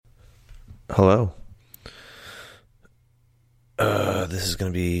Hello. This is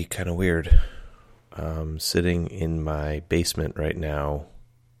going to be kind of weird. I'm sitting in my basement right now.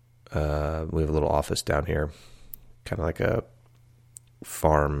 We have a little office down here, kind of like a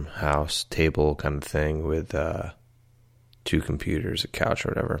farmhouse table kind of thing with two computers, a couch, or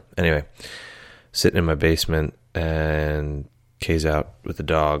whatever. Anyway, sitting in my basement and Kay's out with the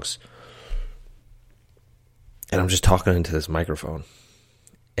dogs. And I'm just talking into this microphone.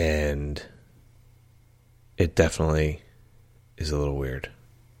 And it definitely is a little weird.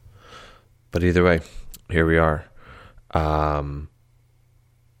 But either way, here we are. So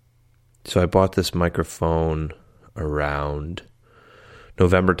I bought this microphone around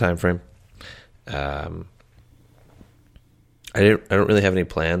November timeframe. I don't really have any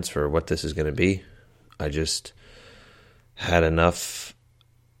plans for what this is going to be. I just had enough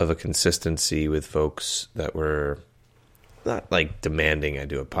of a consistency with folks that were not like demanding I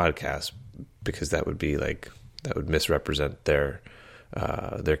do a podcast, because that would be like, that would misrepresent their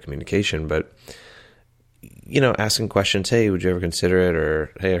communication. But, you know, asking questions, hey, would you ever consider it?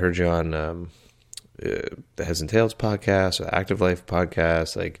 Or, hey, I heard you on the Heads and Tails podcast or the Active Life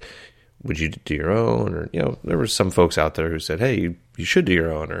podcast. Like, would you do your own? Or, you know, there were some folks out there who said, hey, you should do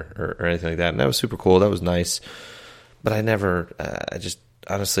your own, or anything like that. And that was super cool. That was nice. But I never,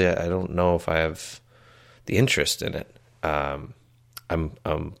 honestly, I don't know if I have the interest in it. I'm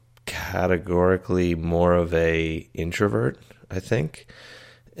categorically more of a introvert, I think.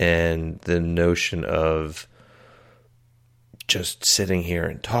 And the notion of just sitting here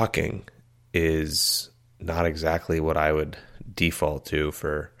and talking is not exactly what I would default to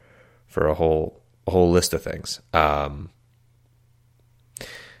for a whole list of things. And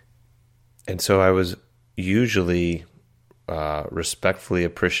so I was usually respectfully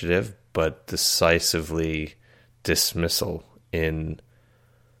appreciative, but decisively dismissal in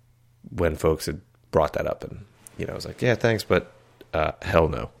when folks had brought that up. And, you know, I was like, yeah, thanks, but hell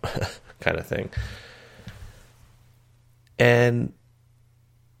no kind of thing. And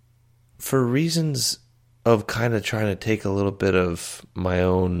for reasons of kind of trying to take a little bit of my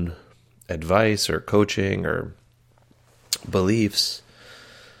own advice or coaching or beliefs,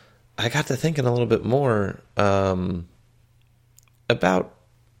 I got to thinking a little bit more about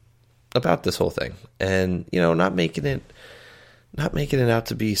this whole thing, and, you know, not making it out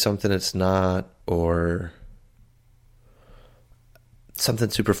to be something it's not, or something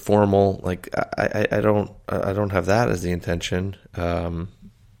super formal. Like I don't have that as the intention. But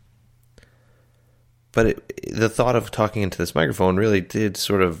the thought of talking into this microphone really did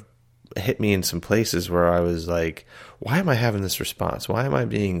sort of hit me in some places where I was like, why am I having this response? Why am I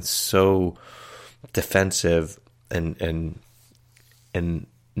being so defensive and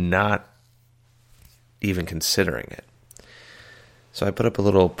not even considering it? So I put up a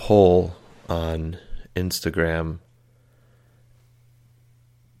little poll on Instagram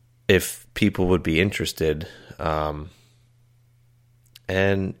if people would be interested, and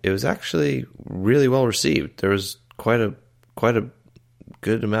it was actually really well received. There was quite a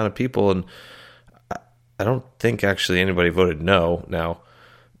good amount of people, and I don't think actually anybody voted no. Now,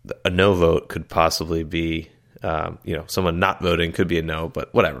 a no vote could possibly be, you know, someone not voting could be a no,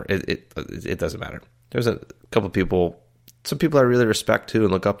 but whatever. It doesn't matter. There's a couple of people, some people I really respect too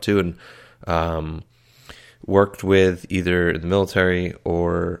and look up to, and worked with either in the military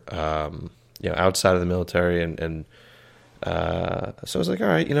or you know, outside of the military, and so I was like, all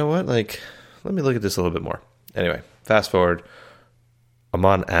right, you know what? Like, let me look at this a little bit more. Anyway, fast forward. I'm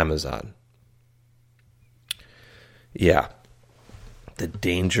on Amazon. Yeah, the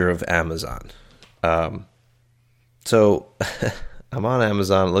danger of Amazon. So I'm on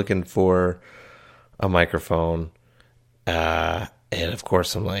Amazon looking for a microphone, and of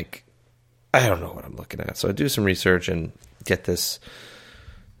course I'm like, I don't know what I'm looking at. So I do some research and get this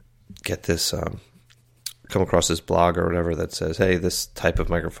come across this blog or whatever that says, hey, this type of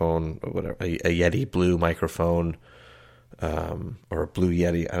microphone, or whatever, a Yeti Blue microphone, or a Blue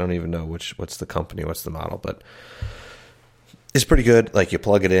Yeti. I don't even know what's the company, what's the model, but it's pretty good. Like, you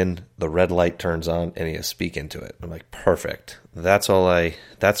plug it in, the red light turns on, and you speak into it. I'm like, perfect. That's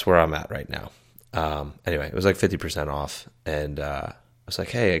where I'm at right now. Anyway, it was like 50% off, and I was like,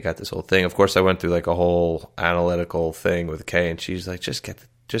 hey, I got this whole thing. Of course, I went through like a whole analytical thing with Kay, and she's like, just get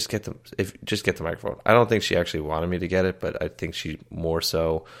the microphone. I don't think she actually wanted me to get it, but I think she more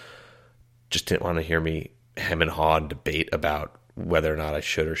so just didn't want to hear me hem and haw and debate about whether or not I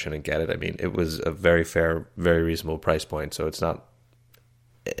should or shouldn't get it. I mean, it was a very fair, very reasonable price point, so it's not,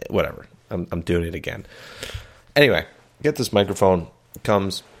 whatever. I'm doing it again. Anyway, get this microphone,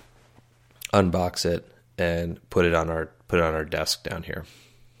 comes, unbox it, and put it on our desk down here.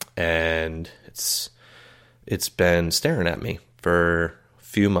 and it's been staring at me for a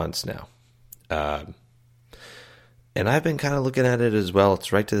few months now. And I've been kind of looking at it as well.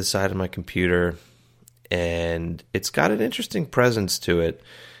 It's right to the side of my computer, and it's got an interesting presence to it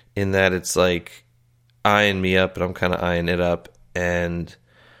in that it's like eyeing me up, and I'm kind of eyeing it up. And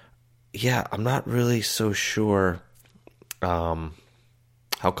yeah, I'm not really so sure how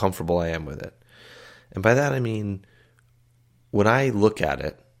comfortable I am with it. And by that I mean, when I look at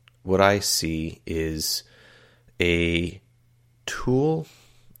it, what I see is a tool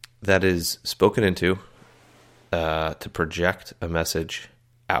that is spoken into to project a message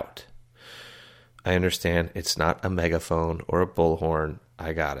out. I understand it's not a megaphone or a bullhorn.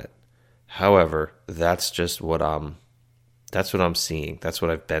 I got it. However, that's just what I'm seeing. That's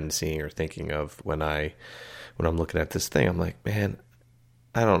what I've been seeing or thinking of when I'm looking at this thing. I'm like, man,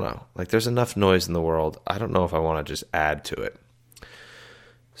 I don't know. Like, there's enough noise in the world. I don't know if I want to just add to it.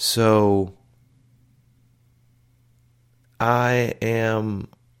 So I am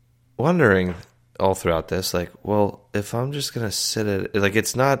wondering all throughout this, like, well, if I'm just going to sit at, like,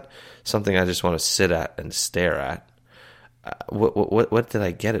 it's not something I just want to sit at and stare at. What did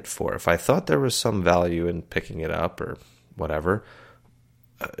I get it for? If I thought there was some value in picking it up or whatever,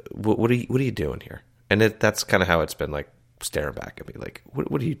 what are you doing here? And that's kind of how it's been, like, staring back at me. Like,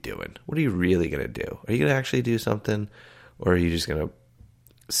 what are you doing? What are you really going to do? Are you going to actually do something? Or are you just going to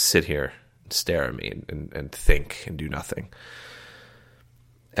sit here and stare at me and think and do nothing?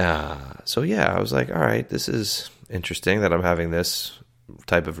 So yeah, I was like, all right, this is interesting that I'm having this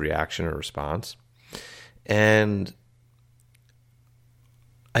type of reaction or response. And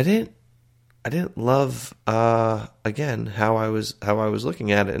I didn't love, again, how I was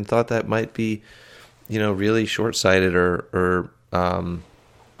looking at it, and thought that might be, really short-sighted or I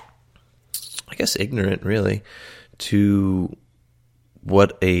guess ignorant, really, to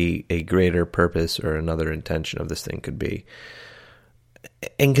what a greater purpose or another intention of this thing could be.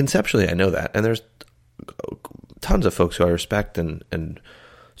 And conceptually, I know that. And there's tons of folks who I respect and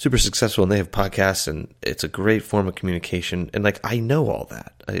super successful, and they have podcasts, and it's a great form of communication. And, like, I know all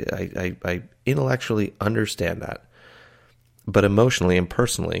that. I intellectually understand that. But emotionally and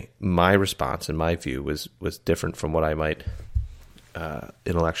personally, my response and my view was different from what I might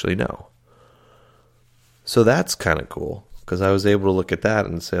intellectually know. So that's kind of cool, because I was able to look at that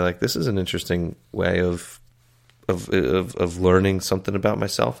and say, like, this is an interesting way of learning something about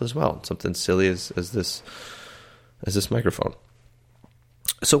myself as well. Something silly as this microphone.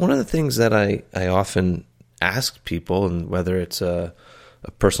 So one of the things that I often ask people, and whether it's a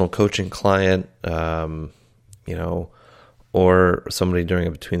personal coaching client, or somebody during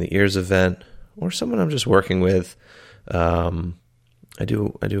a Between the Ears event, or someone I'm just working with, I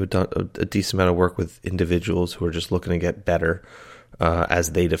do a decent amount of work with individuals who are just looking to get better,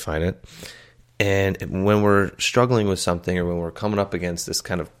 as they define it. And when we're struggling with something, or when we're coming up against this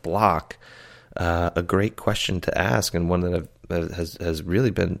kind of block, a great question to ask, and one that has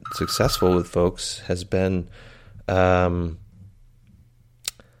really been successful with folks, has been, what's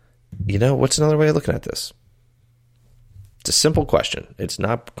another way of looking at this? It's a simple question. It's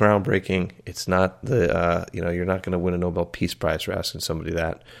not groundbreaking. It's not you're not going to win a Nobel Peace Prize for asking somebody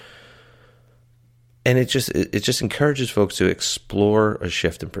that. And it just encourages folks to explore a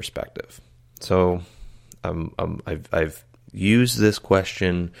shift in perspective. So I've used this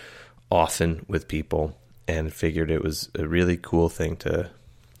question often with people, and figured it was a really cool thing to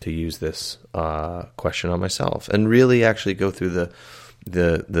use this question on myself, and really actually go through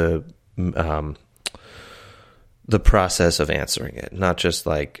the process of answering it. Not just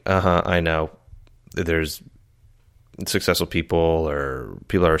like, I know there's successful people or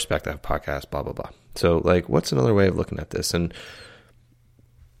people I respect that have podcasts, blah, blah, blah. So, like, what's another way of looking at this? And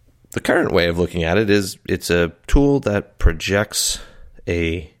the current way of looking at it is, it's a tool that projects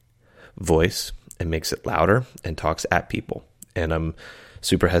a voice and makes it louder and talks at people. And I'm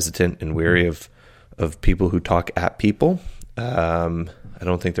super hesitant and weary of people who talk at people. I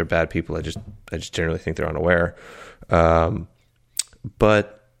don't think they're bad people. I just generally think they're unaware. But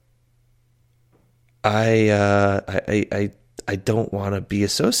I don't want to be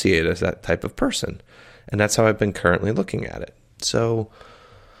associated as that type of person. And that's how I've been currently looking at it. So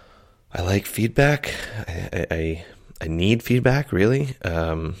I like feedback. I need feedback, really,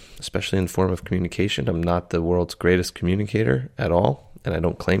 especially in the form of communication. I'm not the world's greatest communicator at all, and I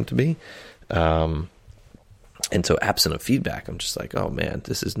don't claim to be. And so absent of feedback, I'm just like, oh man,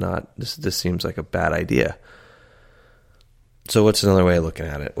 this seems like a bad idea. So what's another way of looking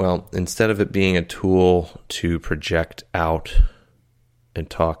at it? Well, instead of it being a tool to project out and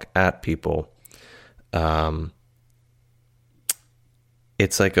talk at people,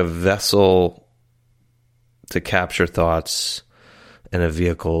 it's like a vessel to capture thoughts and a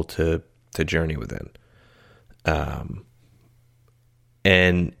vehicle to journey within.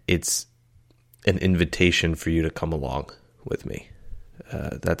 And it's an invitation for you to come along with me.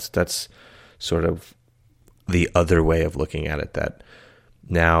 That's sort of the other way of looking at it, that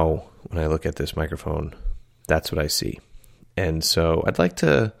now when I look at this microphone, that's what I see. And so I'd like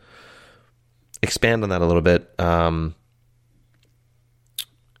to expand on that a little bit.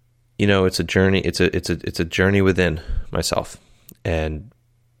 It's a journey. It's a journey within myself, and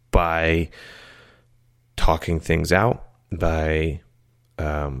by talking things out, by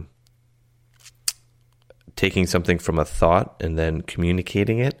taking something from a thought and then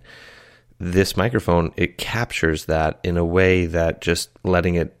communicating it, this microphone, it captures that in a way that just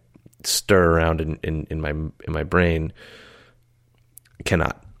letting it stir around in my brain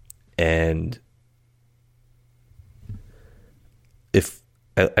cannot. And if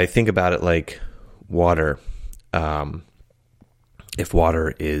I think about it like water, if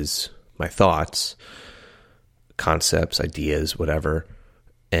water is my thoughts, concepts, ideas, whatever,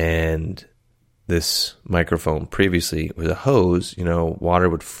 and this microphone previously was a hose, water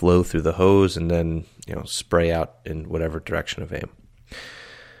would flow through the hose and then, spray out in whatever direction of aim.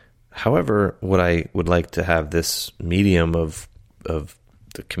 However, what I would like to have this medium of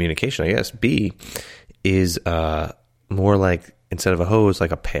the communication, I guess, be is more like, instead of a hose,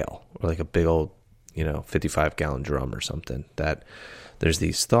 like a pail, or like a big old, 55-gallon drum or something, that there's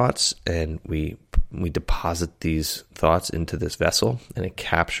these thoughts, and we deposit these thoughts into this vessel, and it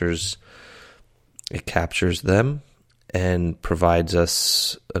captures them and provides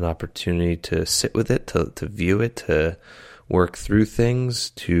us an opportunity to sit with it, to view it, to work through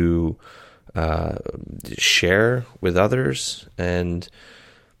things, to share with others, and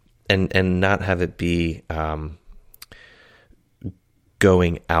not have it be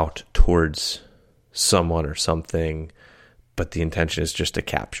going out towards someone or something, but the intention is just to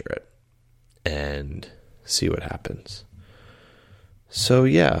capture it and see what happens. So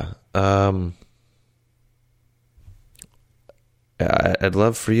yeah, I'd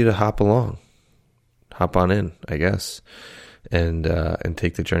love for you to hop on in, I guess, and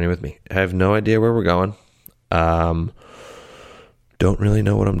take the journey with me. I have no idea where we're going. Don't really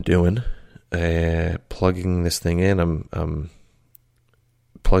know what I'm doing. Plugging this thing in, I'm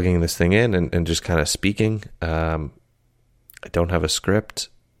plugging this thing in and just kind of speaking. I don't have a script,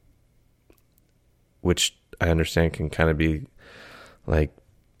 which I understand can kind of be like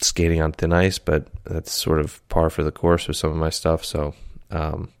skating on thin ice, but that's sort of par for the course with some of my stuff. So,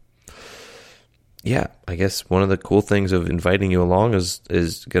 yeah, I guess one of the cool things of inviting you along is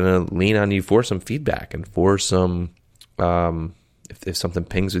going to lean on you for some feedback and for some, if something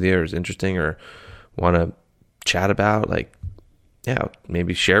pings with you or is interesting or want to chat about, like, yeah,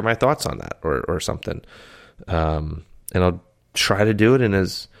 maybe share my thoughts on that or something. And I'll try to do it in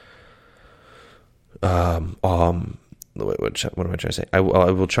as, what am I trying to say? I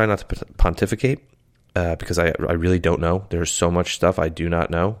will try not to pontificate, because I really don't know. There's so much stuff I do not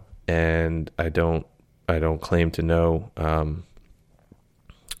know, and I don't claim to know a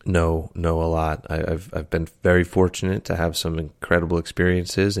lot. I've been very fortunate to have some incredible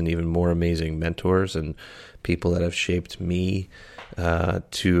experiences and even more amazing mentors and people that have shaped me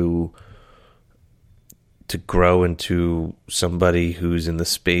to grow into somebody who's in the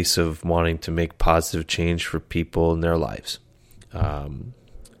space of wanting to make positive change for people in their lives. And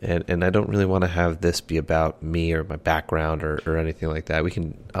I don't really want to have this be about me or my background or anything like that.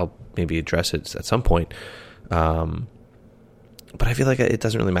 I'll maybe address it at some point. But I feel like it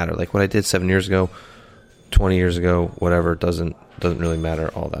doesn't really matter. Like what I did 7 years ago, 20 years ago, whatever, doesn't really matter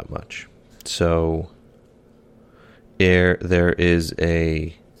all that much. So there is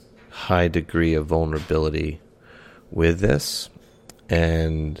a high degree of vulnerability with this,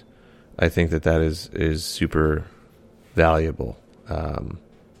 and I think that is super valuable.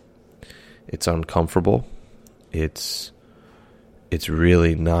 It's uncomfortable. It's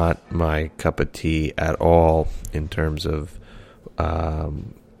really not my cup of tea at all in terms of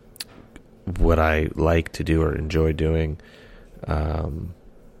what I like to do or enjoy doing. But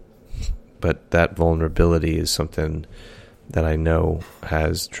that vulnerability is something that I know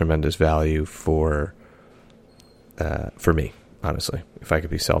has tremendous value for me, honestly. If I could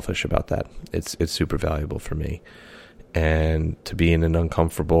be selfish about that, it's super valuable for me. And to be in an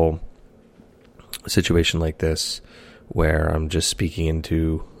uncomfortable situation like this, where I'm just speaking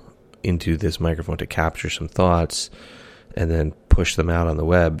into this microphone to capture some thoughts and then push them out on the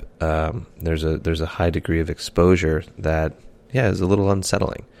web, there's a high degree of exposure that, yeah, is a little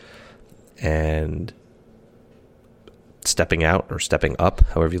unsettling. And stepping out or stepping up,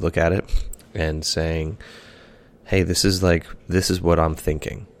 however you look at it, and saying, hey, this is what I'm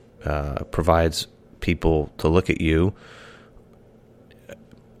thinking. Provides people to look at you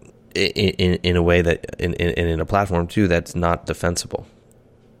in a way that, in a platform too, that's not defensible.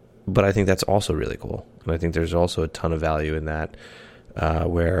 But I think that's also really cool. And I think there's also a ton of value in that,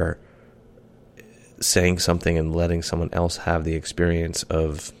 where saying something and letting someone else have the experience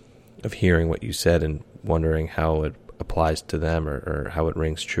of hearing what you said and wondering how it applies to them or how it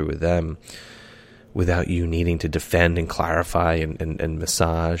rings true with them, without you needing to defend and clarify and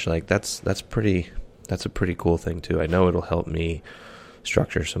massage. Like that's a pretty cool thing too. I know it'll help me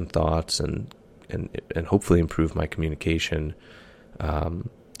structure some thoughts and hopefully improve my communication,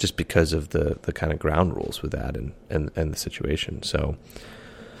 just because of the kind of ground rules with that and the situation. So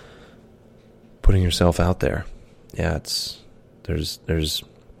putting yourself out there, yeah, there's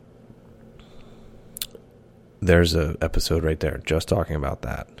a episode right there just talking about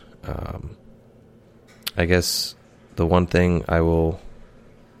that. I guess the one thing I will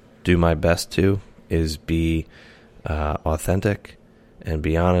do my best to is be authentic and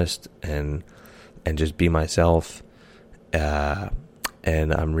be honest and just be myself.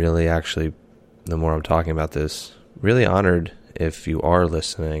 And I'm really, actually, the more I'm talking about this, really honored if you are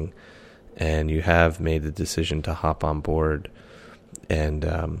listening and you have made the decision to hop on board and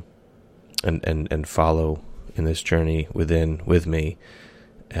follow in this journey with me.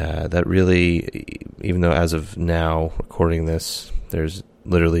 That really, even though as of now, recording this, there's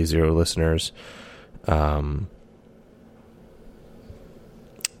literally 0 listeners, that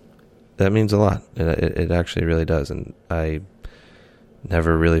means a lot. It actually really does. And I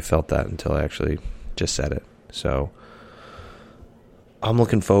never really felt that until I actually just said it. So I'm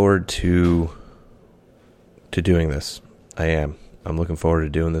looking forward to doing this. I'm looking forward to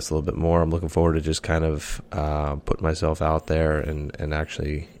doing this a little bit more. I'm looking forward to just kind of putting myself out there and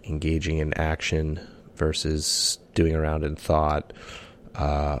actually engaging in action versus doing around in thought,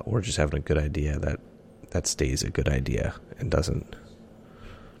 or just having a good idea that stays a good idea and doesn't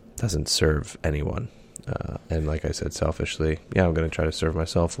serve anyone. And like I said, selfishly, yeah, I'm going to try to serve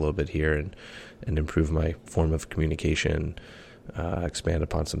myself a little bit here and improve my form of communication, expand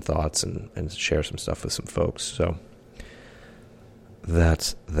upon some thoughts and share some stuff with some folks. So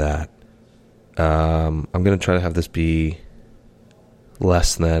that's that. I'm going to try to have this be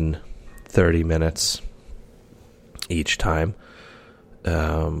less than 30 minutes each time.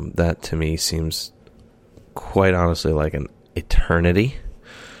 That to me seems quite honestly like an eternity.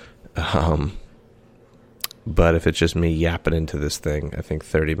 But if it's just me yapping into this thing, I think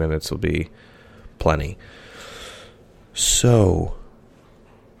 30 minutes will be plenty. So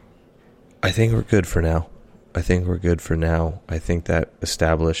I think we're good for now. I think that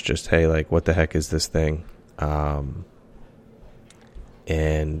established just, hey, like, what the heck is this thing? And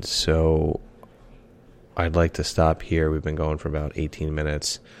so I'd like to stop here. We've been going for about 18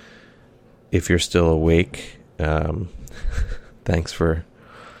 minutes. If you're still awake, thanks for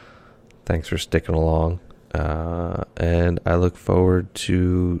sticking along. And I look forward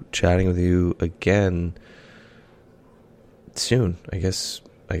to chatting with you again soon. I guess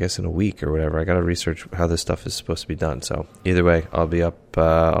in a week or whatever. I got to research how this stuff is supposed to be done. So either way, I'll be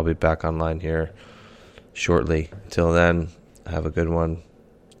back online here shortly. Till then, have a good one,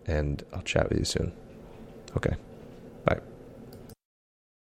 and I'll chat with you soon. Okay.